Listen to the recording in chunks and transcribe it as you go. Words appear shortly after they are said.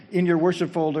In your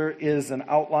worship folder is an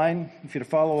outline for you to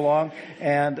follow along,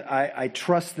 and I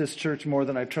trust this church more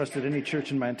than I've trusted any church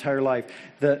in my entire life.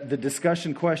 The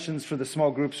discussion questions for the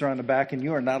small groups are on the back, and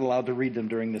you are not allowed to read them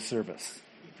during this service.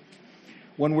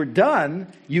 When we're done,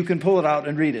 you can pull it out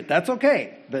and read it. That's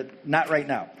okay, but not right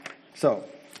now. So,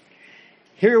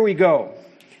 here we go.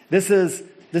 This is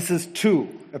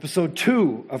episode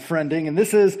 2 of Friending, and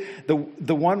this is the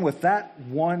one with that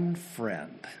one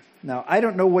friend. Now, I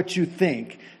don't know what you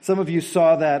think. Some of you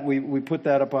saw that. We put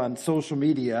that up on social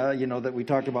media, that we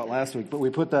talked about last week, but we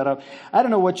put that up. I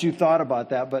don't know what you thought about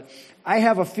that, but I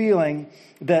have a feeling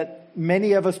that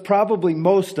many of us, probably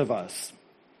most of us,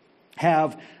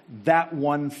 have that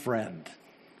one friend.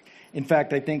 In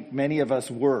fact, I think many of us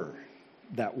were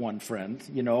that one friend,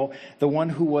 the one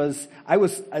who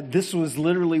this was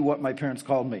literally what my parents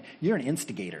called me. You're an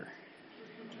instigator.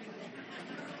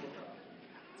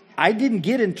 I didn't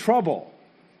get in trouble.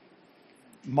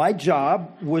 My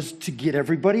job was to get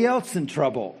everybody else in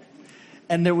trouble.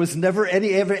 And there was never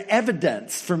any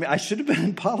evidence for me. I should have been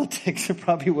in politics. It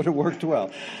probably would have worked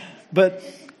well. But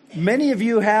many of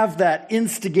you have that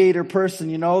instigator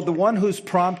person, the one whose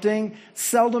prompting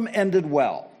seldom ended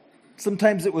well.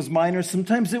 Sometimes it was minor,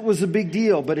 sometimes it was a big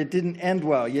deal, but it didn't end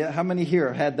well. Yeah, how many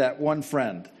here had that one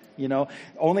friend?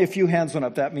 Only a few hands went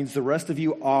up. That means the rest of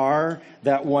you are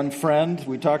that one friend.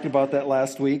 We talked about that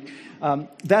last week.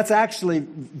 That's actually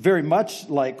very much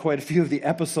like quite a few of the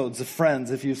episodes of Friends.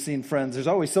 If you've seen Friends, there's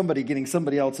always somebody getting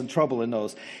somebody else in trouble in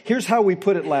those. Here's how we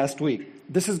put it last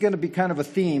week. This is going to be kind of a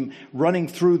theme running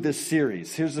through this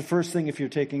series. Here's the first thing if you're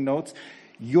taking notes.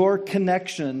 Your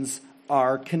connections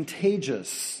are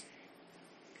contagious.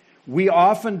 We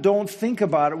often don't think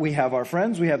about it. We have our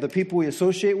friends, we have the people we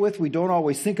associate with. We don't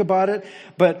always think about it,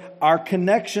 but our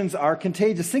connections are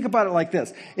contagious. Think about it like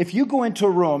this. If you go into a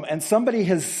room and somebody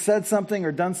has said something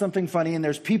or done something funny and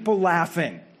there's people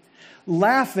laughing,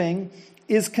 laughing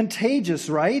is contagious,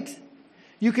 right?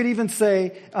 You could even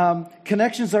say,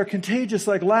 connections are contagious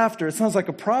like laughter. It sounds like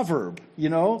a proverb,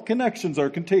 Connections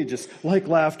are contagious like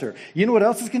laughter. You know what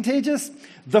else is contagious?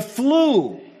 The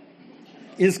flu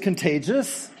is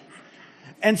contagious.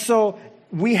 And so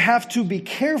we have to be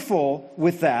careful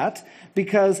with that,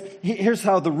 because here's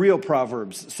how the real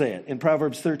Proverbs say it. In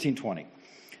Proverbs 13:20,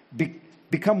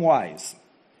 become wise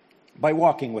by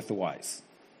walking with the wise.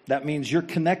 That means your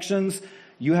connections,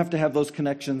 you have to have those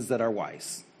connections that are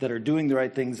wise, that are doing the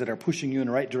right things, that are pushing you in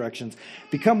the right directions.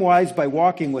 Become wise by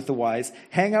walking with the wise.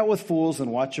 Hang out with fools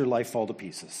and watch your life fall to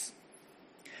pieces.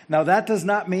 Now, that does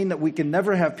not mean that we can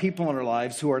never have people in our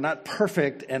lives who are not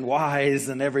perfect and wise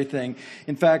and everything.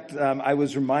 In fact, I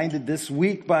was reminded this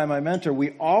week by my mentor,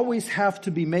 we always have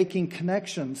to be making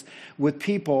connections with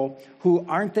people who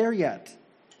aren't there yet.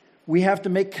 We have to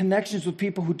make connections with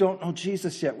people who don't know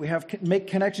Jesus yet. We have to make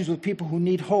connections with people who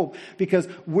need hope, because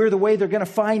we're the way they're going to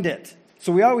find it.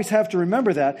 So we always have to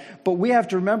remember that, but we have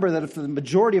to remember that if the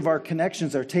majority of our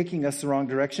connections are taking us the wrong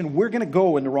direction, we're going to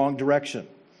go in the wrong direction.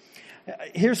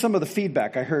 Here's some of the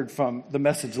feedback I heard from the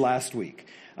message last week.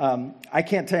 I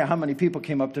can't tell you how many people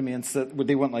came up to me and said,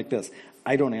 they went like this: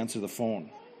 I don't answer the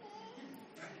phone.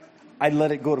 I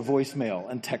let it go to voicemail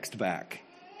and text back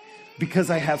because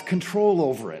I have control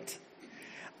over it.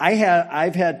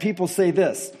 I've had people say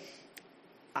this: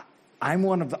 I'm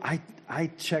one of the,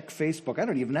 I check Facebook. I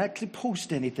don't even actually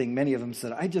post anything. Many of them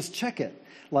said, I just check it.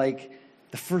 Like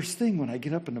the first thing when I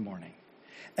get up in the morning.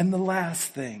 And the last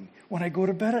thing, when I go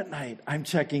to bed at night, I'm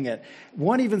checking it.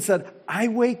 One even said, I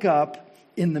wake up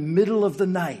in the middle of the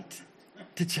night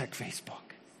to check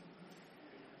Facebook.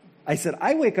 I said,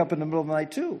 I wake up in the middle of the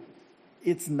night too.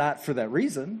 It's not for that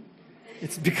reason.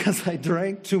 It's because I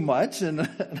drank too much and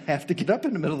I have to get up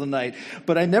in the middle of the night.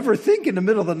 But I never think in the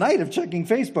middle of the night of checking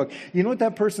Facebook. You know what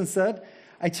that person said?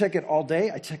 I check it all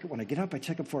day. I check it when I get up. I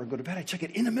check it before I go to bed. I check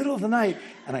it in the middle of the night.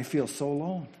 And I feel so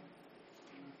alone.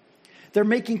 They're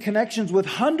making connections with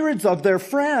hundreds of their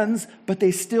friends, but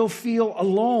they still feel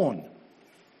alone.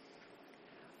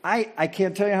 I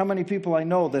can't tell you how many people I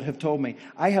know that have told me,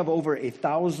 I have over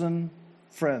 1,000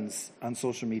 friends on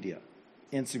social media,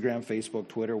 Instagram, Facebook,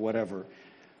 Twitter, whatever.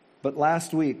 But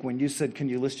last week, when you said, can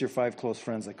you list your 5 close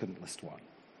friends, I couldn't list one.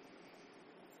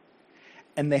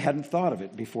 And they hadn't thought of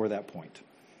it before that point.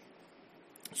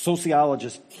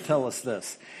 Sociologists tell us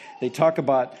this. They talk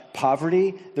about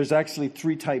poverty. There's actually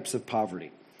 3 types of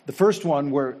poverty. The first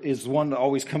one is one that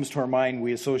always comes to our mind.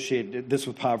 We associate this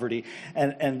with poverty,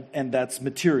 and that's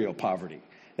material poverty.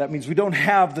 That means we don't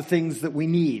have the things that we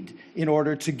need in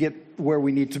order to get where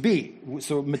we need to be.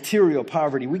 So material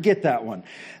poverty, we get that one.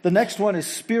 The next one is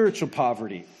spiritual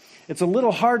poverty. It's a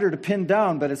little harder to pin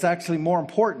down, but it's actually more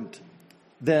important.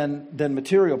 than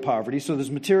material poverty. So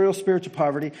there's material, spiritual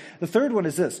poverty. The third one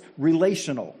is this,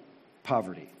 relational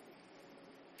poverty.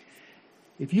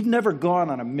 If you've never gone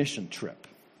on a mission trip,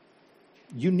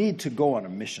 you need to go on a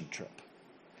mission trip.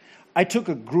 I took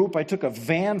a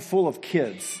van full of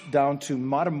kids down to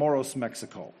Matamoros,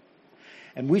 Mexico.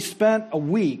 And we spent a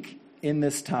week in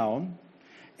this town,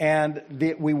 and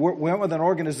we went with an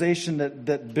organization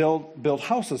that built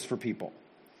houses for people.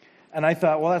 And I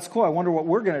thought, well, that's cool. I wonder what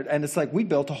we're going to... And it's like we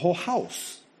built a whole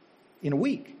house in a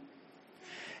week.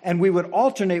 And we would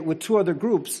alternate with two other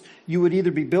groups. You would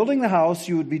either be building the house,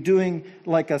 you would be doing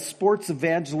like a sports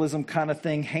evangelism kind of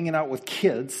thing, hanging out with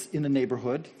kids in the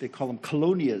neighborhood. They call them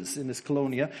colonias in this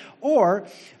colonia. Or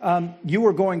you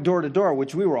were going door to door,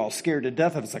 which we were all scared to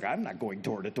death of. It's like, I'm not going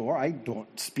door to door. I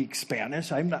don't speak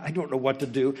Spanish. I don't know what to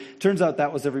do. Turns out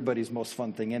that was everybody's most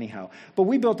fun thing anyhow. But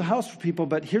we built a house for people,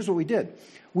 but here's what we did.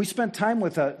 We spent time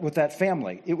with that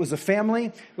family. It was a family,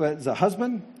 it was a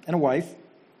husband and a wife,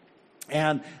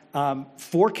 and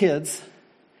 4 kids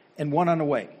and 1 on the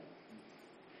way.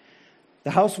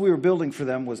 The house we were building for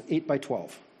them was 8 by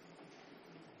 12.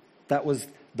 That was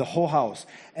the whole house.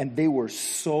 And they were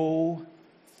so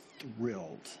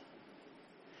thrilled.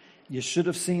 You should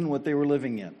have seen what they were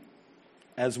living in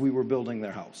as we were building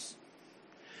their house.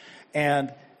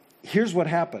 And here's what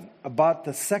happened. About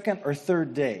the second or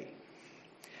third day,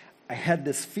 I had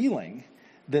this feeling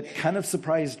that kind of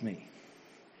surprised me.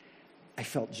 I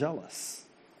felt jealous.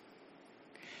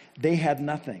 They had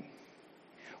nothing.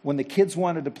 When the kids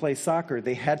wanted to play soccer,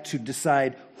 they had to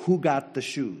decide who got the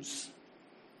shoes.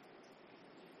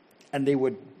 And they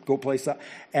would go play soccer.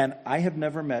 And I have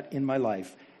never met in my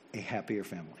life a happier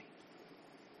family.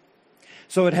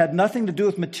 So it had nothing to do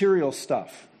with material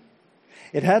stuff.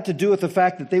 It had to do with the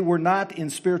fact that they were not in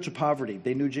spiritual poverty.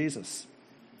 They knew Jesus.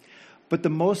 But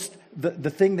the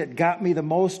thing that got me the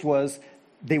most was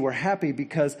they were happy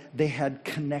because they had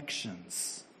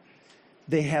connections.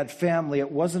 They had family. It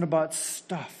wasn't about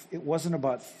stuff. It wasn't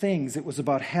about things. It was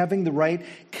about having the right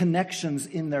connections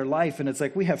in their life. And it's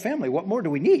like, we have family. What more do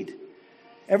we need?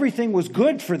 Everything was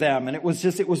good for them. And it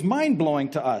was mind-blowing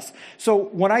to us. So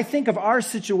when I think of our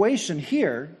situation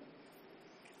here,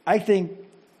 I think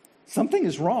something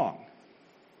is wrong.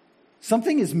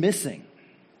 Something is missing.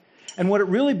 And what it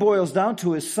really boils down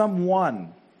to is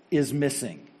someone is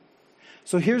missing.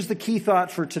 So here's the key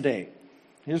thought for today.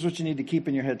 Here's what you need to keep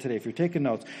in your head today. If you're taking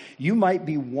notes, you might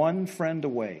be one friend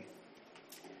away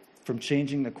from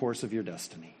changing the course of your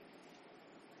destiny.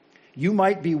 You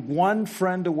might be one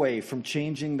friend away from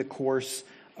changing the course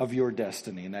of your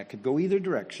destiny. And that could go either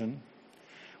direction.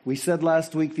 We said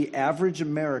last week the average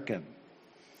American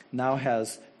now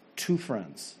has 2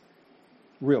 friends,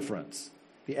 real friends.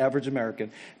 The average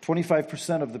American.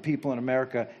 25% of the people in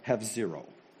America have 0.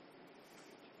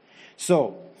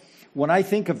 So, when I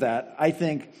think of that, I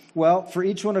think, well, for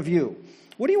each one of you,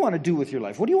 what do you want to do with your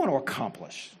life? What do you want to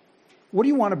accomplish? What do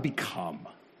you want to become?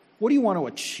 What do you want to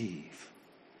achieve?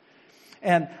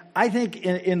 And I think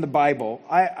in the Bible,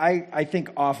 I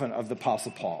think often of the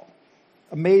Apostle Paul.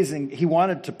 Amazing. He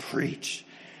wanted to preach.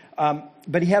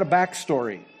 But he had a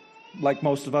backstory, like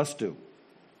most of us do.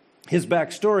 His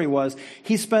backstory was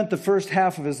he spent the first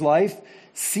half of his life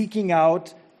seeking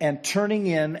out and turning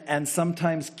in and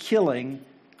sometimes killing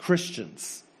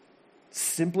Christians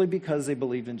simply because they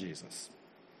believed in Jesus.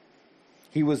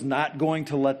 He was not going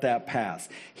to let that pass.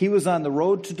 He was on the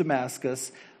road to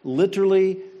Damascus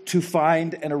literally to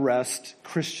find and arrest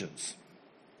Christians.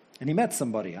 And he met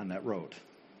somebody on that road.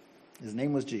 His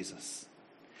name was Jesus.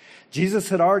 Jesus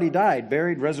had already died,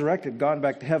 buried, resurrected, gone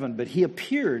back to heaven, but he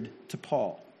appeared to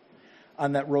Paul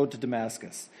on that road to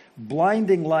Damascus.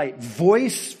 Blinding light,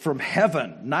 voice from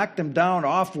heaven, knocked him down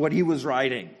off what he was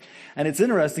riding. And it's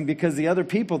interesting because the other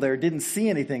people there didn't see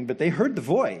anything, but they heard the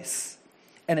voice.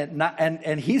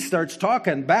 And he starts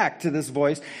talking back to this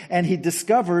voice, and he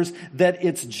discovers that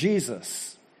it's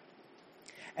Jesus.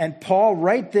 And Paul,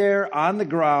 right there on the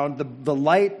ground, the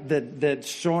light that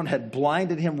shone had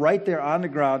blinded him right there on the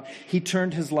ground, he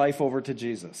turned his life over to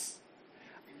Jesus,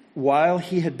 while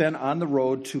he had been on the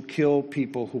road to kill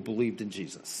people who believed in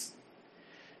Jesus.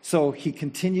 So he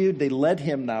continued. They led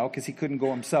him now, because he couldn't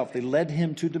go himself. They led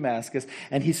him to Damascus,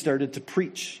 and he started to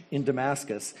preach in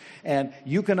Damascus. And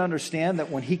you can understand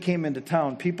that when he came into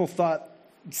town, people thought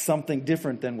something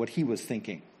different than what he was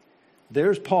thinking.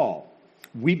 There's Paul.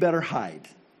 We better hide,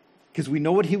 because we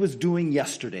know what he was doing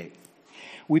yesterday.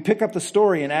 We pick up the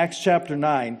story in Acts chapter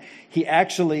 9. He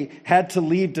actually had to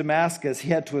leave Damascus. He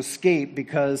had to escape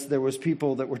because there was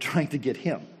people that were trying to get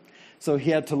him. So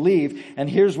he had to leave. And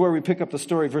here's where we pick up the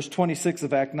story, verse 26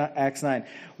 of Acts 9.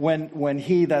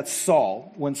 That's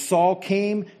Saul. When Saul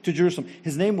came to Jerusalem,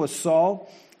 his name was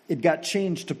Saul. It got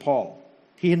changed to Paul.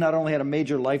 He not only had a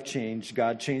major life change,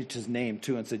 God changed his name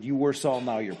too and said, you were Saul,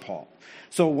 now you're Paul.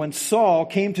 So when Saul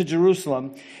came to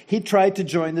Jerusalem, he tried to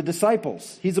join the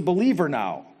disciples. He's a believer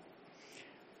now.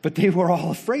 But they were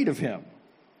all afraid of him.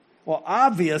 Well,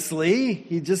 obviously,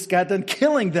 he just got done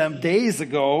killing them days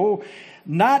ago,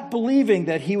 not believing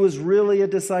that he was really a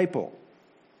disciple.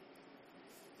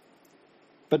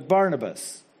 But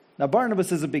Barnabas. Now,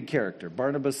 Barnabas is a big character.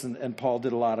 Barnabas and Paul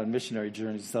did a lot on missionary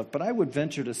journeys and stuff. But I would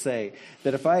venture to say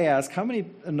that if I ask how many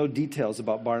know details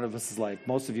about Barnabas' life,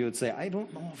 most of you would say, I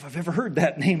don't know if I've ever heard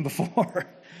that name before.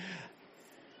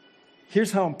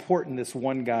 Here's how important this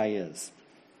one guy is.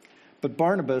 But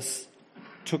Barnabas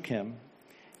took him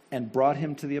and brought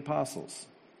him to the apostles.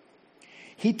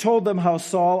 He told them how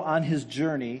Saul on his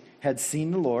journey had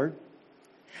seen the Lord,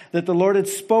 that the Lord had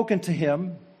spoken to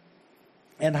him,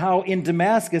 and how in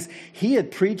Damascus he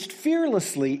had preached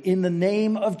fearlessly in the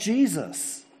name of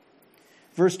Jesus.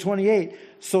 Verse 28,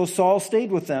 so Saul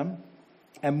stayed with them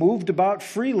and moved about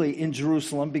freely in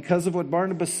Jerusalem because of what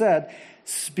Barnabas said,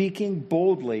 speaking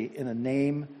boldly in the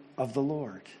name of the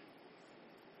Lord.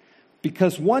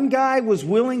 Because one guy was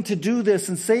willing to do this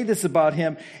and say this about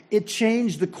him, it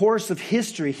changed the course of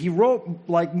history. He wrote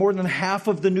like more than half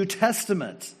of the New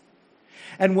Testament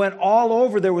and went all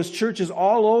over. There was churches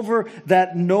all over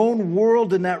that known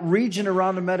world in that region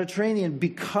around the Mediterranean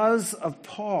because of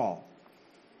Paul.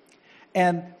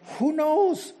 And who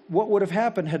knows what would have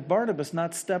happened had Barnabas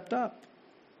not stepped up.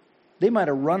 They might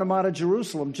have run him out of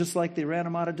Jerusalem just like they ran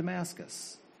him out of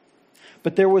Damascus.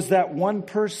 But there was that one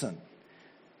person.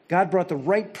 God brought the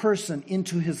right person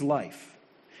into his life.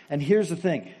 And here's the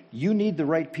thing. You need the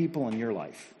right people in your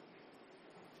life.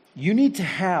 You need to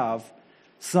have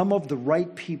some of the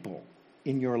right people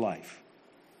in your life.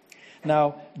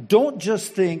 Now, don't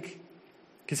just think,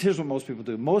 because here's what most people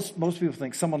do. Most people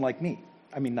think someone like me.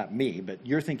 I mean, not me, but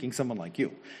you're thinking someone like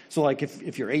you. So like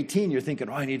if you're 18, you're thinking,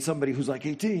 I need somebody who's like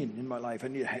 18 in my life. I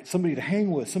need somebody to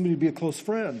hang with, somebody to be a close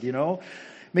friend, you know.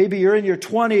 Maybe you're in your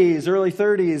 20s, early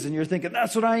 30s, and you're thinking,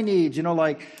 that's what I need. You know,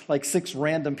 like 6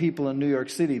 random people in New York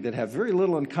City that have very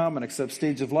little in common except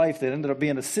stage of life that ended up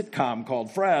being a sitcom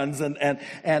called Friends.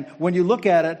 And when you look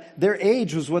at it, their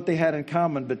age was what they had in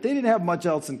common, but they didn't have much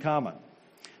else in common.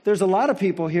 There's a lot of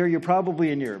people here, you're probably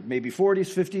in your maybe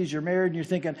 40s, 50s, you're married, and you're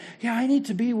thinking, yeah, I need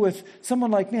to be with someone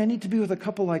like me. I need to be with a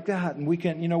couple like that, and we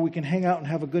can hang out and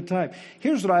have a good time.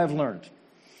 Here's what I have learned.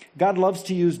 God loves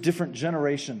to use different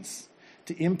generations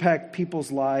to impact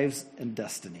people's lives and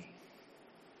destiny.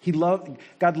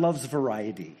 God loves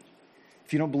variety.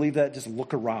 If you don't believe that, just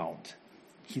look around.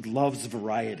 He loves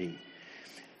variety.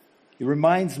 It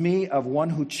reminds me of one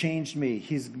who changed me.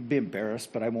 He's going to be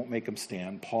embarrassed, but I won't make him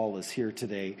stand. Paul is here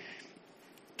today.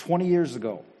 20 years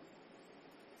ago,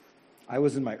 I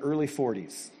was in my early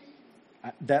 40s.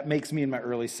 That makes me in my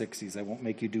early 60s. I won't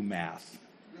make you do math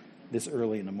this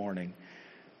early in the morning.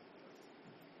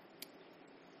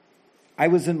 I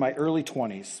was in my early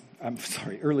 40s,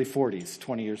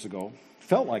 20 years ago.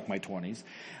 Felt like my 20s.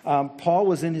 Paul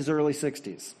was in his early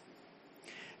 60s.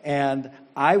 And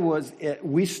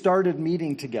we started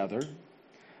meeting together,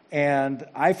 and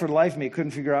I, for the life of me,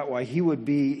 couldn't figure out why he would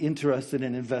be interested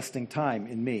in investing time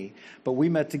in me. But we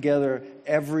met together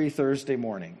every Thursday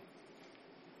morning,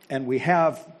 and we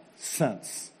have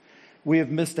since. We have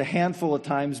missed a handful of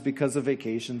times because of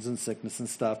vacations and sickness and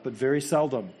stuff, but very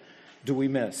seldom do we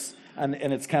miss. And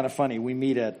it's kind of funny. We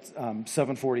meet at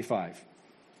 7:45,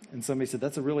 and somebody said,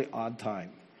 that's a really odd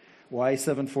time. Why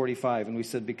 7:45? And we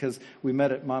said, because we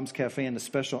met at Mom's Cafe and the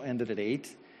special ended at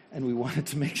 8, and we wanted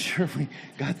to make sure we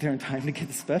got there in time to get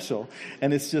the special,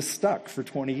 and it's just stuck for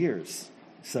 20 years,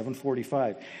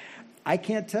 7:45. I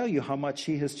can't tell you how much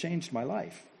he has changed my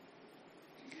life.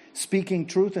 Speaking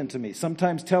truth into me,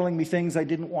 sometimes telling me things I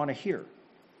didn't want to hear.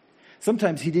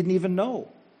 Sometimes he didn't even know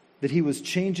that he was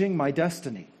changing my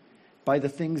destiny by the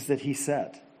things that he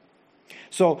said.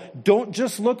 So don't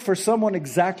just look for someone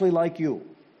exactly like you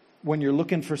when you're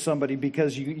looking for somebody,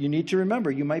 because you need to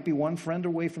remember you might be one friend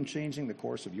away from changing the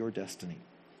course of your destiny.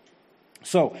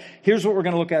 So here's what we're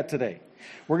going to look at today.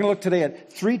 We're going to look today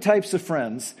at 3 types of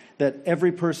friends that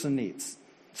every person needs.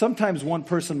 Sometimes one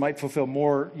person might fulfill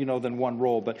more, than one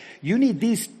role, but you need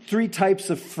these 3 types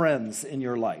of friends in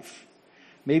your life.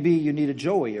 Maybe you need a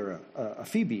Joey or a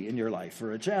Phoebe in your life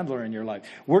or a Chandler in your life.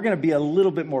 We're going to be a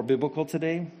little bit more biblical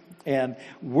today, and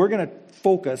we're going to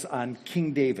focus on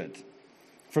King David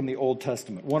from the Old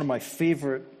Testament. One of my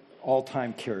favorite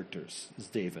all-time characters is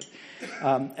David.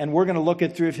 And we're going to look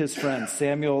at three of his friends,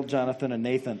 Samuel, Jonathan, and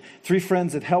Nathan. Three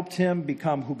friends that helped him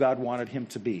become who God wanted him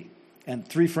to be. And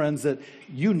three friends that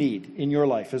you need in your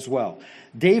life as well.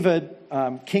 David,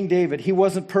 King David, he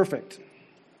wasn't perfect.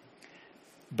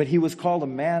 But he was called a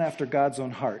man after God's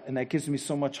own heart. And that gives me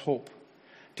so much hope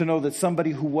to know that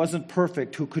somebody who wasn't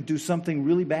perfect, who could do something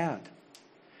really bad,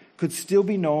 could still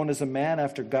be known as a man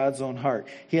after God's own heart.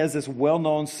 He has this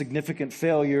well-known significant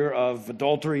failure of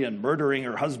adultery and murdering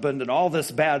her husband and all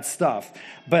this bad stuff.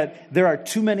 But there are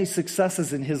too many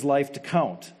successes in his life to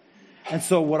count. And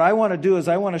so what I want to do is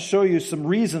I want to show you some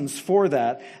reasons for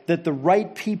that the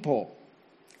right people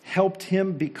helped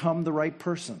him become the right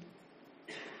person.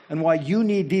 And why you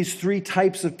need these three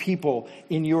types of people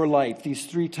in your life, these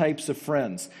three types of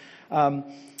friends.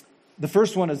 The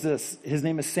first one is this. His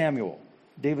name is Samuel.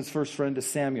 David's first friend is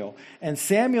Samuel. And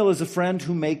Samuel is a friend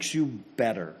who makes you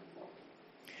better.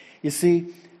 You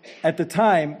see, at the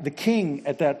time, the king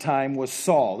at that time was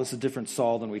Saul. This is a different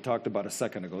Saul than we talked about a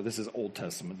second ago. This is Old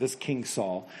Testament, this King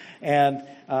Saul. And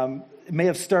it may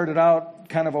have started out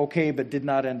kind of okay, but did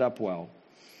not end up well.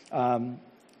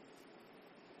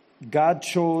 God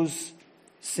chose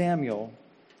Samuel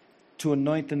to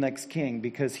anoint the next king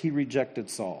because he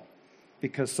rejected Saul.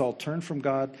 Because Saul turned from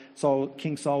God.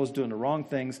 King Saul was doing the wrong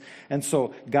things. And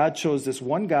so God chose this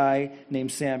one guy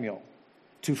named Samuel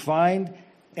to find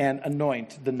and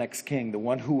anoint the next king, the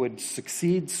one who would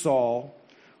succeed Saul,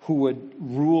 who would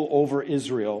rule over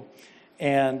Israel.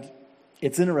 And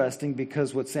it's interesting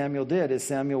because what Samuel did is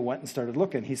Samuel went and started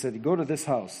looking. He said, go to this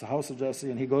house, the house of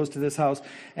Jesse, and he goes to this house,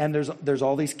 and there's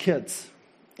all these kids.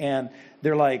 And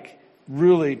they're like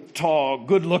really tall,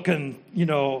 good-looking,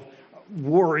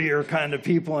 warrior kind of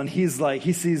people. And he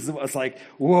sees us like,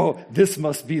 whoa, this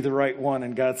must be the right one.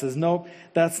 And God says, nope,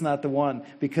 that's not the one.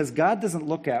 Because God doesn't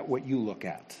look at what you look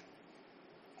at.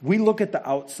 We look at the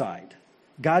outside.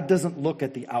 God doesn't look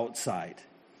at the outside.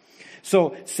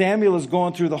 So Samuel is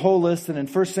going through the whole list, and in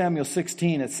 1 Samuel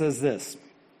 16, it says this.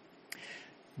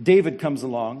 David comes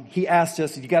along. He asks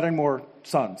Jesse, you got any more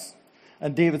sons?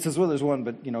 And David says, well, there's one,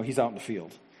 but, he's out in the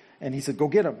field. And he said, go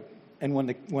get him. And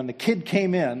when the kid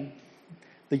came in,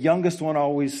 the youngest one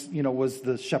always, was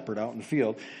the shepherd out in the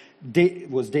field,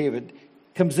 was David,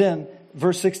 comes in,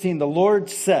 verse 16, the Lord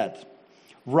said,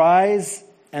 rise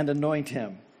and anoint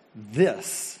him.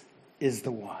 This is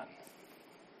the one.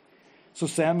 So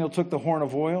Samuel took the horn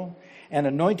of oil and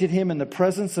anointed him in the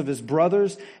presence of his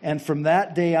brothers. And from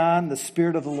that day on, the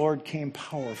Spirit of the Lord came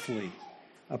powerfully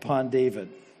upon David.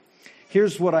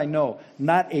 Here's what I know.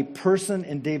 Not a person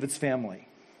in David's family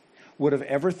would have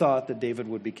ever thought that David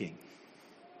would be king,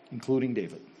 including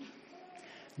David.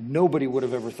 Nobody would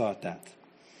have ever thought that.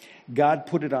 God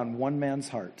put it on one man's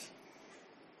heart,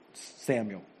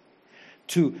 Samuel,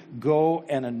 to go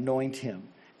and anoint him.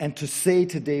 And to say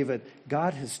to David,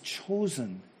 God has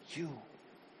chosen you.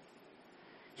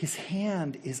 His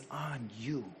hand is on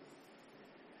you.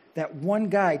 That one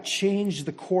guy changed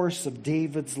the course of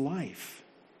David's life.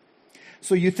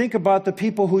 So you think about the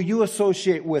people who you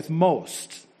associate with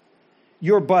most.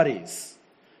 Your buddies.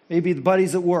 Maybe the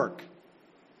buddies at work.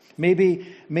 Maybe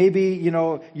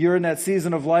you're in that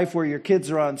season of life where your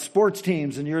kids are on sports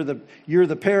teams and you're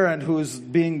the parent who's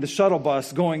being the shuttle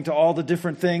bus going to all the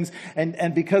different things,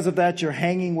 and because of that you're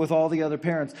hanging with all the other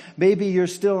parents. Maybe you're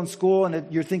still in school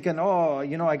and you're thinking,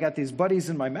 I got these buddies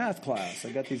in my math class. I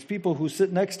got these people who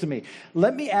sit next to me.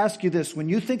 Let me ask you this. When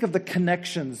you think of the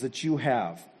connections that you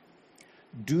have,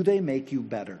 do they make you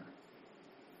better?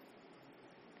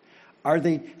 Are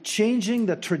they changing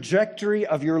the trajectory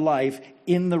of your life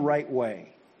in the right way?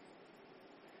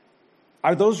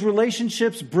 Are those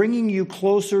relationships bringing you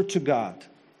closer to God?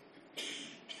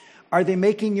 Are they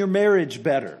making your marriage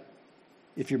better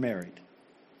if you're married?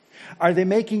 Are they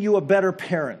making you a better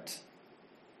parent?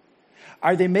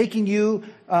 Are they making you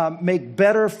make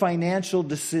better financial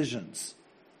decisions?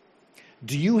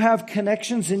 Do you have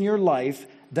connections in your life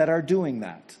that are doing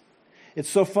that? It's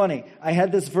so funny. I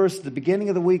had this verse at the beginning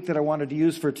of the week that I wanted to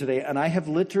use for today, and I have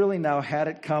literally now had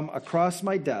it come across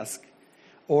my desk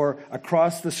or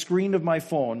across the screen of my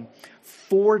phone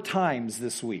 4 times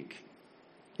this week.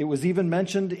 It was even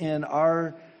mentioned in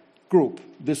our group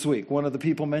this week. One of the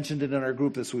people mentioned it in our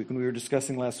group this week when we were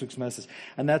discussing last week's message.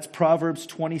 And that's Proverbs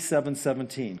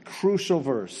 27:17. Crucial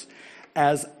verse.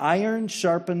 As iron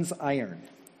sharpens iron,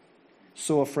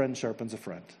 so a friend sharpens a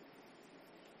friend.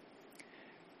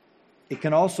 It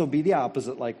can also be the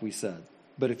opposite, like we said.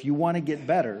 But if you want to get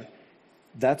better,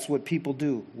 that's what people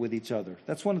do with each other.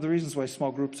 That's one of the reasons why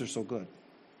small groups are so good.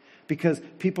 Because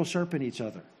people sharpen each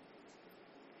other.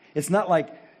 It's not like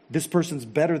this person's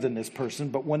better than this person,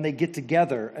 but when they get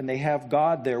together and they have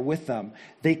God there with them,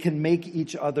 they can make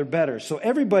each other better. So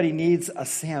everybody needs a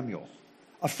Samuel,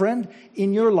 a friend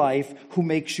in your life who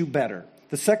makes you better.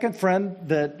 The second friend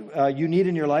that you need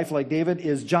in your life, like David,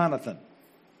 is Jonathan.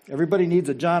 Everybody needs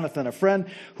a Jonathan, a friend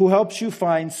who helps you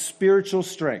find spiritual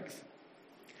strength.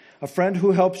 A friend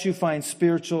who helps you find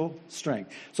spiritual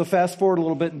strength. So fast forward a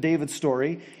little bit in David's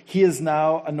story. He is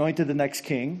now anointed the next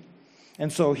king.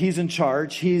 And so he's in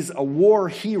charge. He's a war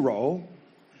hero.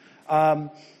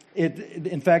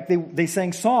 In fact, they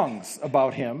sang songs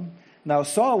about him. Now,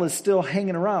 Saul is still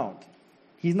hanging around.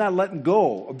 He's not letting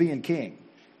go of being king.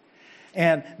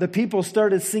 And the people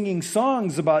started singing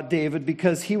songs about David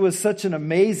because he was such an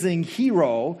amazing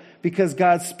hero, because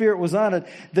God's Spirit was on it.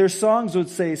 Their songs would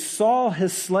say, Saul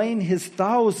has slain his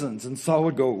thousands. And Saul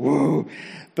would go, whoa.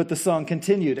 But the song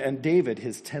continued, and David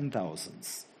his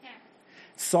 10,000s.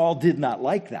 Saul did not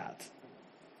like that.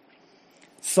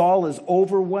 Saul is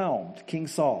overwhelmed, King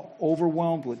Saul,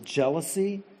 overwhelmed with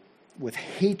jealousy, with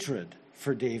hatred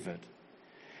for David.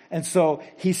 And so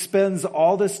he spends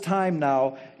all this time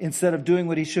now, instead of doing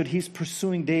what he should, he's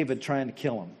pursuing David, trying to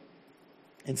kill him.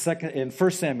 In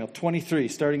 1 Samuel 23,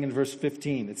 starting in verse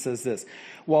 15, it says this: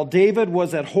 While David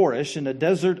was at Horish in the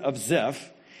desert of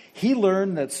Ziph, he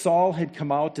learned that Saul had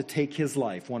come out to take his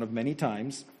life, one of many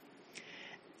times.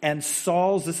 And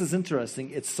Saul's, this is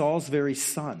interesting, it's Saul's very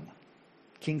son,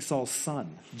 King Saul's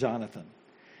son, Jonathan,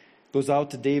 goes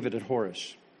out to David at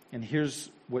Horish. And here's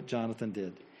what Jonathan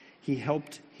did. He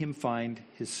helped him find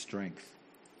his strength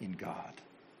in God.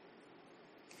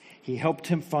 He helped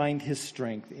him find his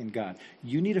strength in God.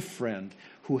 You need a friend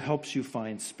who helps you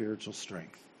find spiritual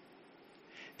strength.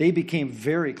 They became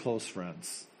very close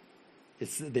friends.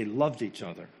 They loved each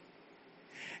other.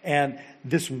 And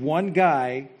this one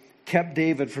guy kept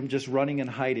David from just running and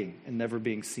hiding and never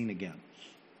being seen again.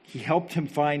 He helped him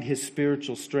find his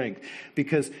spiritual strength,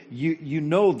 because you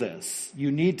know this. You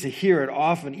need to hear it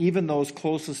often, even those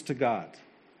closest to God.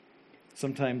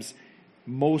 Sometimes,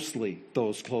 mostly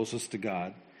those closest to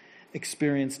God,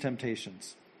 experience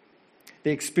temptations.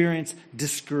 They experience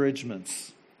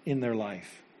discouragements in their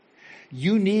life.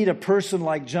 You need a person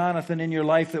like Jonathan in your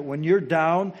life that when you're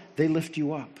down, they lift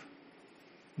you up.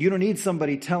 You don't need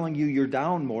somebody telling you you're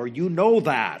down more. You know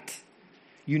that.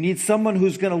 You need someone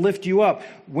who's going to lift you up.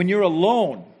 When you're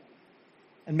alone,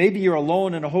 and maybe you're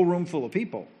alone in a whole room full of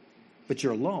people, but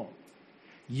you're alone,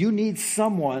 you need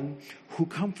someone who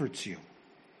comforts you,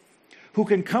 who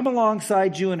can come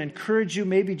alongside you and encourage you,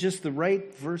 maybe just the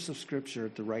right verse of Scripture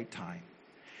at the right time.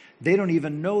 They don't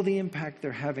even know the impact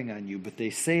they're having on you, but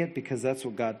they say it because that's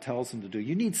what God tells them to do.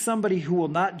 You need somebody who will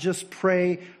not just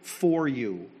pray for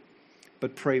you,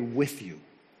 but pray with you.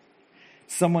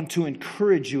 Someone to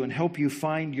encourage you and help you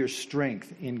find your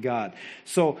strength in God.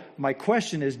 So my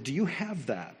question is, do you have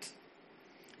that?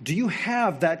 Do you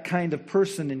have that kind of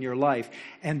person in your life?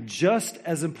 And just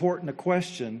as important a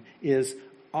question is,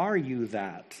 are you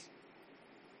that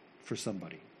for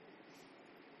somebody?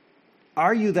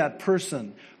 Are you that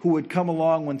person who would come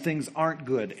along when things aren't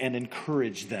good and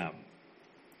encourage them?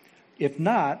 If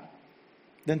not,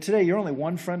 then today you're only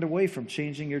one friend away from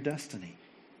changing your destiny.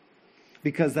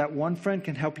 Because that one friend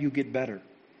can help you get better.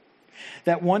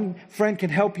 That one friend can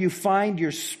help you find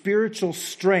your spiritual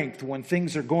strength when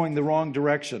things are going the wrong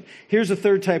direction. Here's a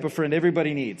third type of friend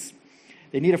everybody needs.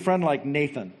 They need a friend like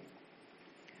Nathan.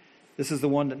 This is the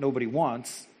one that nobody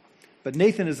wants. But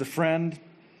Nathan is a friend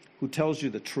who tells you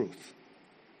the truth.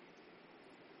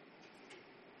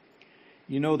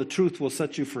 You know the truth will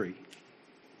set you free.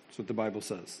 That's what the Bible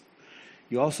says.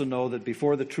 You also know that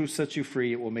before the truth sets you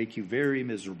free, it will make you very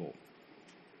miserable.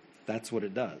 That's what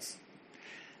it does.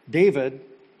 David,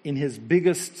 in his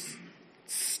biggest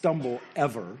stumble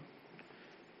ever,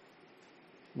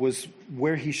 was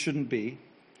where he shouldn't be.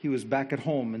 He was back at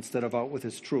home instead of out with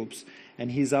his troops.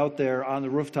 And he's out there on the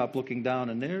rooftop looking down,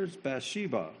 and there's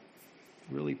Bathsheba.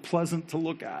 Really pleasant to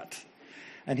look at.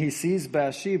 And he sees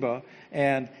Bathsheba,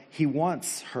 and he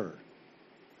wants her.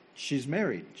 She's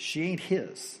married. She ain't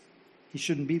his. He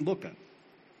shouldn't be looking.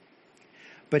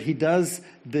 But he does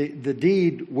the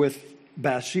deed with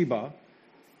Bathsheba.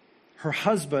 Her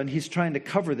husband, he's trying to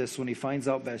cover this when he finds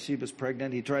out Bathsheba's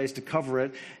pregnant. He tries to cover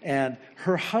it. And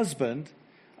her husband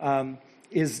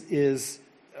is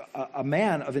a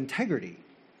man of integrity.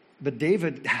 But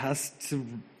David has to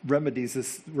remedy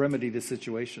this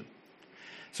situation.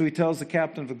 So he tells the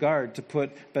captain of the guard to put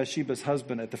Bathsheba's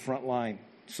husband at the front line.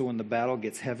 So when the battle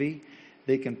gets heavy,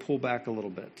 they can pull back a little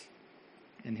bit.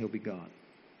 And he'll be gone.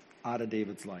 Out of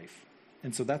David's life.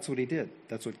 And so that's what he did.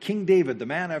 That's what King David, the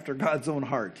man after God's own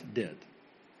heart, did.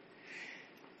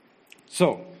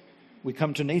 So, we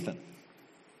come to Nathan.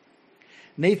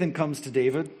 Nathan comes to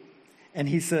David, and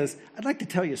he says, I'd like to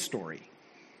tell you a story.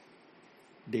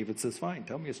 David says, fine,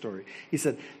 tell me a story. He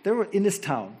said, in this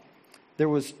town, there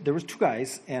was two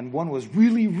guys, and one was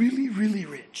really, really, really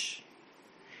rich,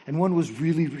 and one was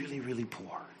really, really, really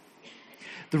poor.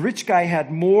 The rich guy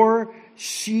had more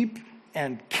sheep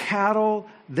and cattle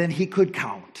than he could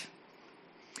count.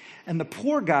 And the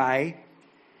poor guy,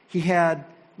 he had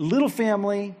little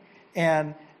family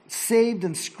and saved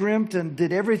and scrimped and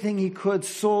did everything he could,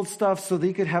 sold stuff so that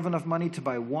he could have enough money to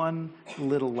buy one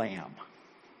little lamb.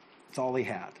 That's all he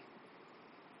had.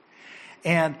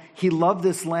 And he loved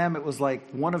this lamb. It was like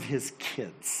one of his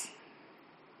kids.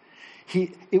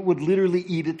 It would literally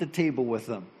eat at the table with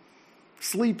him,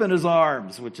 sleep in his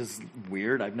arms, which is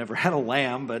weird. I've never had a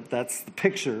lamb, but that's the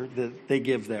picture that they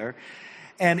give there.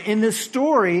 And in this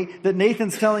story that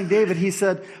Nathan's telling David, he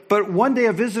said, but one day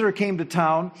a visitor came to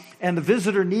town, and the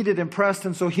visitor needed impressed,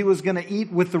 and so he was going to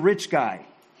eat with the rich guy.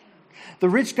 The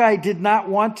rich guy did not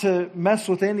want to mess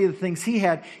with any of the things he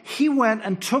had. He went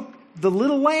and took the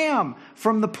little lamb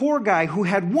from the poor guy who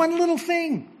had one little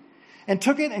thing, and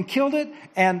took it and killed it,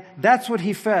 and that's what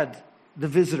he fed the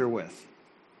visitor with.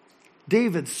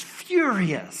 David's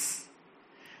furious.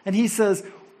 And he says,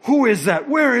 who is that?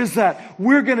 Where is that?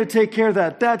 We're going to take care of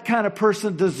that. That kind of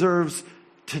person deserves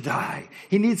to die.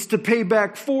 He needs to pay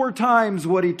back 4 times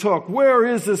what he took. Where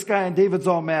is this guy? And David's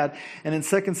all mad. And in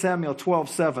 2 Samuel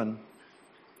 12:7,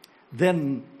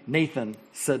 then Nathan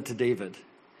said to David,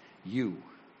 you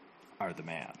are the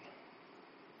man.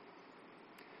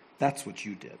 That's what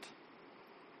you did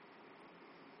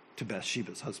to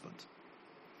Bathsheba's husband.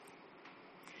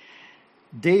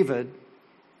 David,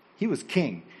 he was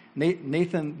king.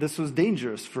 Nathan, this was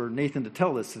dangerous for Nathan to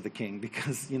tell this to the king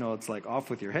because, it's like off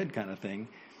with your head kind of thing.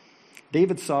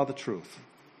 David saw the truth,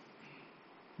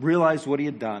 realized what he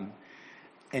had done,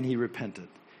 and he repented.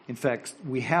 In fact,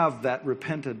 we have that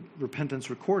repentance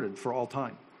recorded for all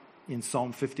time in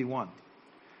Psalm 51.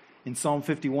 In Psalm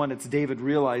 51, it's David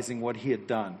realizing what he had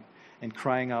done and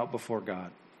crying out before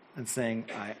God and saying,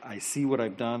 I see what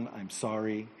I've done, I'm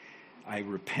sorry, I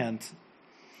repent.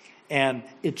 And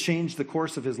it changed the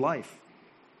course of his life.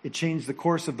 It changed the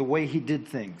course of the way he did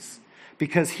things.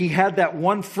 Because he had that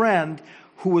one friend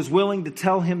who was willing to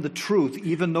tell him the truth,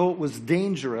 even though it was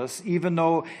dangerous, even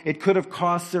though it could have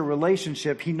cost their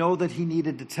relationship. He knew that he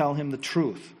needed to tell him the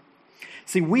truth.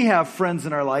 See, we have friends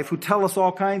in our life who tell us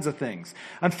all kinds of things.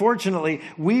 Unfortunately,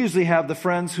 we usually have the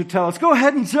friends who tell us, go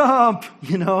ahead and jump,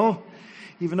 even though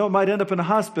it might end up in a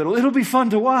hospital. It'll be fun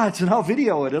to watch, and I'll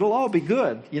video it. It'll all be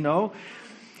good,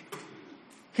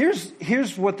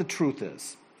 Here's what the truth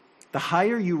is. The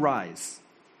higher you rise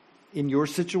in your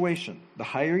situation, the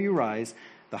higher you rise,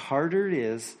 the harder it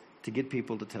is to get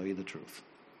people to tell you the truth.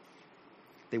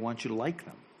 They want you to like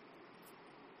them.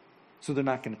 So they're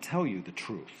not going to tell you the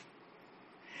truth.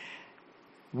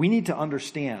 We need to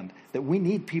understand that we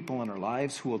need people in our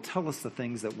lives who will tell us the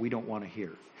things that we don't want to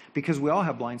hear. Because we all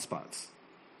have blind spots.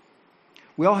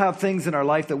 We all have things in our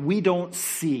life that we don't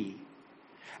see.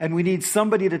 And we need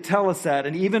somebody to tell us that.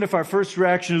 And even if our first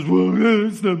reaction is, well,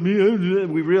 it's not me,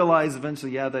 we realize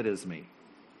eventually, yeah, that is me.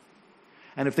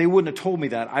 And if they wouldn't have told me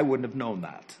that, I wouldn't have known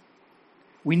that.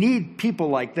 We need people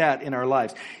like that in our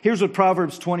lives. Here's what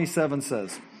Proverbs 27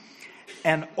 says.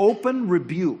 An open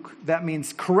rebuke, that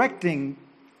means correcting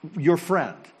your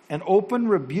friend. An open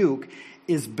rebuke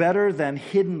is better than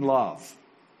hidden love.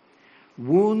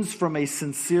 Wounds from a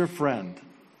sincere friend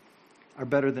are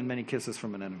better than many kisses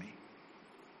from an enemy.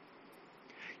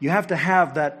 You have to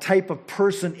have that type of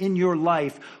person in your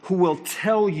life who will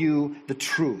tell you the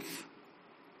truth.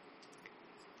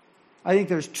 I think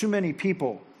there's too many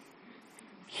people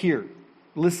here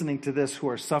listening to this who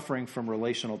are suffering from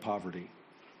relational poverty.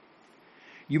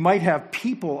 You might have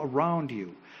people around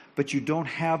you, but you don't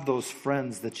have those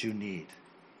friends that you need.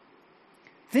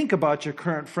 Think about your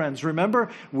current friends.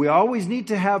 Remember, we always need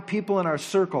to have people in our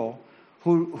circle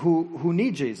who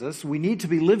need Jesus. We need to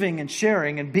be living and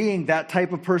sharing and being that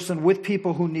type of person with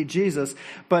people who need Jesus.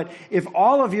 But if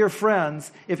all of your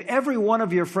friends, if every one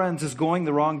of your friends is going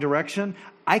the wrong direction,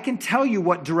 I can tell you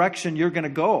what direction you're going to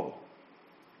go.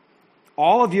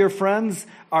 All of your friends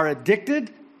are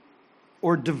addicted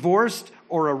or divorced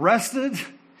or arrested.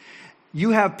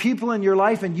 You have people in your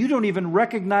life and you don't even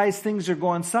recognize things are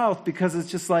going south because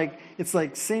it's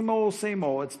like same old, same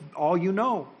old. It's all you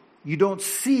know. You don't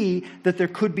see that there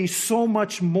could be so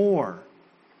much more.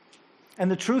 And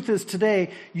the truth is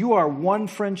today, you are one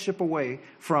friendship away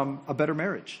from a better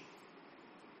marriage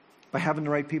by having the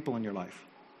right people in your life.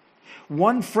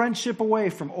 One friendship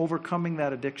away from overcoming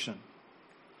that addiction.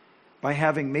 by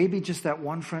having maybe just that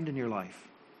one friend in your life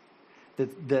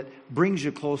that brings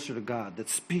you closer to God, that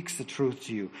speaks the truth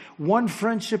to you. One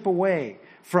friendship away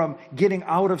from getting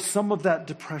out of some of that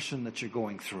depression that you're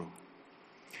going through.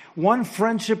 One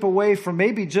friendship away from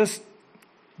maybe just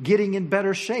getting in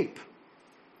better shape.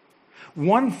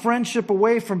 One friendship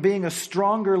away from being a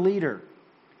stronger leader.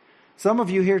 Some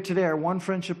of you here today are one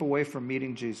friendship away from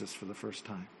meeting Jesus for the first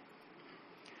time.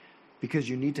 Because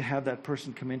you need to have that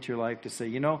person come into your life to say,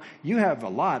 you have a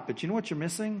lot, but you know what you're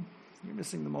missing? You're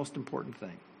missing the most important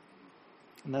thing.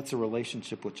 And that's a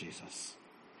relationship with Jesus.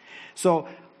 So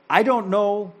I don't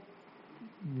know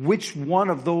which one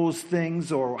of those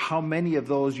things or how many of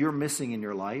those you're missing in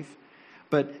your life,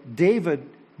 but David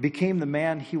became the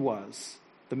man he was,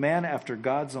 the man after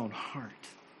God's own heart,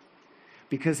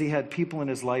 because he had people in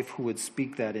his life who would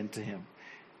speak that into him.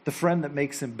 The friend that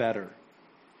makes him better.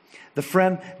 The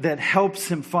friend that helps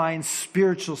him find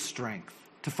spiritual strength,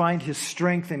 to find his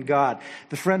strength in God.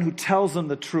 The friend who tells him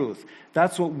the truth.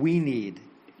 That's what we need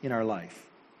in our life.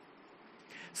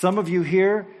 Some of you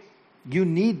here, you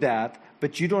need that,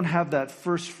 but you don't have that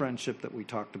first friendship that we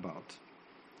talked about.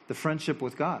 The friendship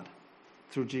with God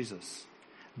through Jesus.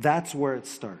 That's where it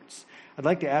starts. I'd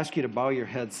like to ask you to bow your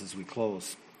heads as we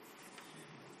close.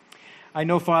 I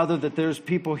know, Father, that there's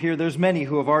people here, there's many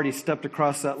who have already stepped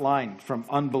across that line from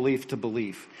unbelief to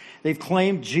belief. They've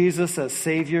claimed Jesus as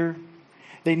Savior.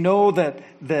 They know that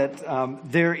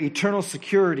their eternal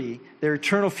security, their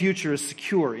eternal future is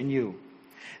secure in you.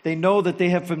 They know that they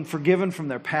have been forgiven from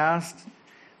their past,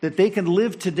 that they can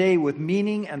live today with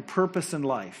meaning and purpose in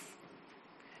life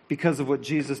because of what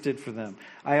Jesus did for them.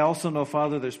 I also know,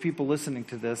 Father, there's people listening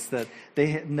to this that they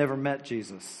have never met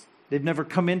Jesus. They've never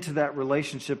come into that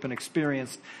relationship and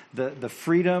experienced the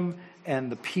freedom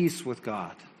and the peace with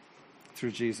God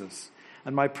through Jesus.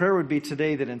 And my prayer would be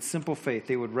today that in simple faith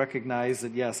they would recognize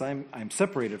that, yes, I'm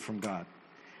separated from God.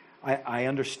 I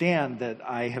understand that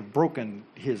I have broken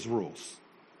His rules.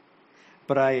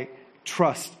 But I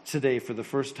trust today for the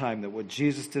first time that what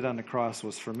Jesus did on the cross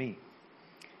was for me.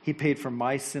 He paid for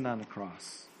my sin on the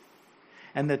cross.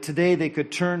 And that today they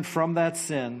could turn from that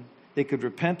sin. They could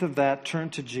repent of that, turn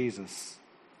to Jesus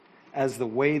as the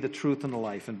way, the truth, and the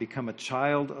life, and become a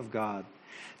child of God.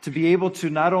 To be able to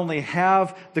not only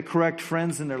have the correct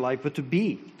friends in their life, but to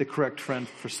be the correct friend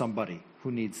for somebody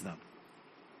who needs them.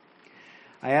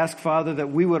 I ask, Father,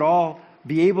 that we would all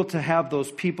be able to have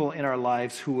those people in our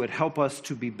lives who would help us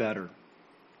to be better.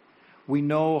 We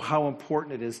know how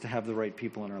important it is to have the right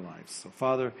people in our lives. So,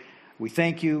 Father, we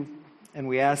thank you. And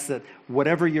we ask that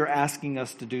whatever you're asking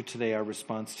us to do today, our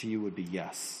response to you would be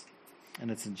yes.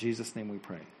 And it's in Jesus' name we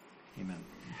pray. Amen.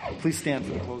 Please stand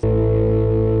for the closing.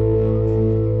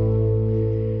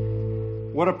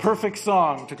 What a perfect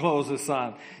song to close this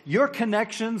on. Your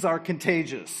connections are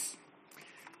contagious.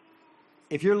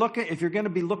 If you're going to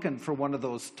be looking for one of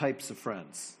those types of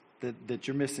friends that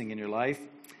you're missing in your life,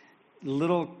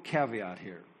 little caveat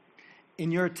here.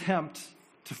 In your attempt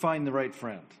to find the right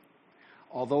friend,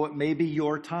 although it may be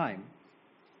your time,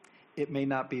 it may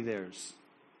not be theirs.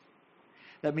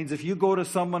 That means if you go to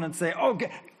someone and say,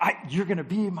 you're going to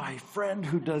be my friend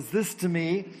who does this to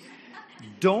me,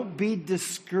 don't be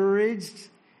discouraged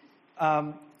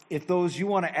if those you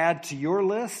want to add to your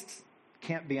list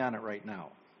can't be on it right now.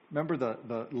 Remember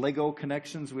the Lego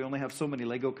connections? We only have so many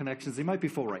Lego connections. They might be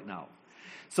full right now.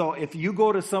 So if you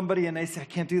go to somebody and they say, I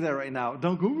can't do that right now,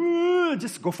 don't go,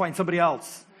 just go find somebody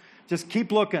else. Just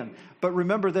keep looking. But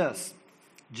remember this,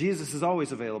 Jesus is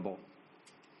always available.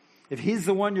 If He's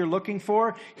the one you're looking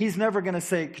for, He's never going to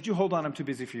say, could you hold on, I'm too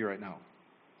busy for you right now.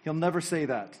 He'll never say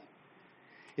that.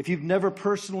 If you've never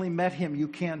personally met Him, you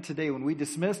can today. When we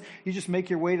dismiss, you just make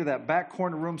your way to that back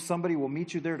corner room. Somebody will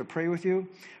meet you there to pray with you.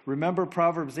 Remember,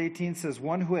 Proverbs 18 says,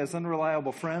 one who has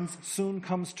unreliable friends soon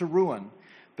comes to ruin,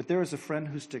 but there is a friend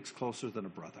who sticks closer than a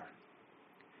brother.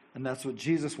 And that's what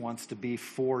Jesus wants to be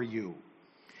for you.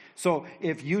 So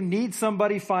if you need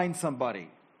somebody, find somebody.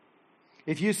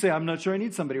 If you say, I'm not sure I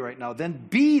need somebody right now, then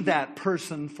be that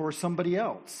person for somebody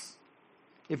else.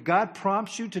 If God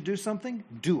prompts you to do something,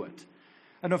 do it.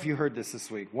 I don't know if you heard this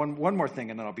week. One more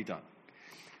thing and then I'll be done.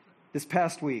 This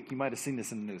past week, you might have seen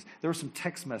this in the news. There were some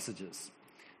text messages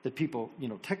that people,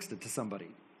 texted to somebody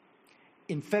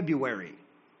in February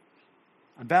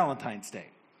on Valentine's Day.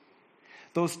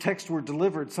 Those texts were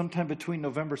delivered sometime between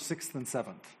November 6th and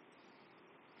 7th.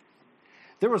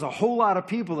 There was a whole lot of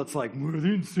people that's like, well, they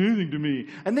didn't say anything to me.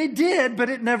 And they did, but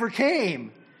it never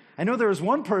came. I know there was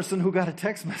one person who got a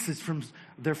text message from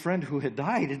their friend who had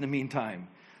died in the meantime.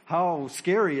 How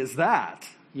scary is that?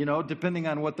 depending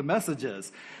on what the message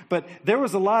is. But there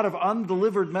was a lot of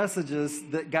undelivered messages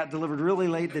that got delivered really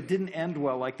late that didn't end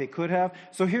well like they could have.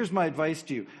 So here's my advice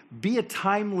to you. Be a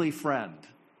timely friend.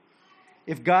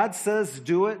 If God says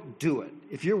do it, do it.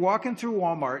 If you're walking through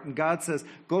Walmart and God says,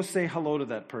 go say hello to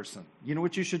that person, you know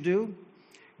what you should do?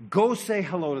 Go say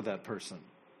hello to that person.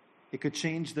 It could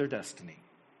change their destiny.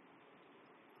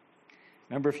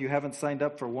 Remember, if you haven't signed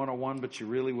up for 101, but you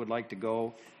really would like to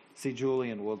go, see Julie,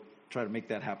 and we'll try to make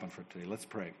that happen for today. Let's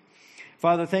pray.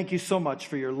 Father, thank you so much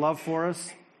for your love for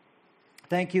us.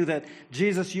 Thank you that,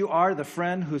 Jesus, you are the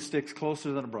friend who sticks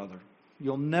closer than a brother.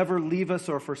 You'll never leave us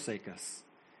or forsake us.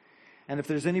 And if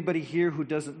there's anybody here who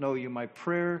doesn't know you, my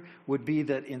prayer would be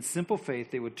that in simple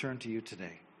faith they would turn to you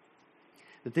today.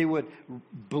 That they would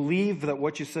believe that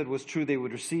what you said was true. They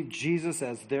would receive Jesus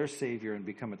as their Savior and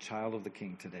become a child of the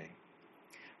King today.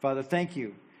 Father, thank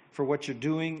you for what you're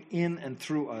doing in and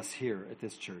through us here at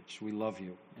this church. We love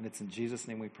you. And it's in Jesus'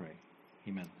 name we pray.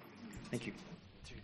 Amen. Thank you.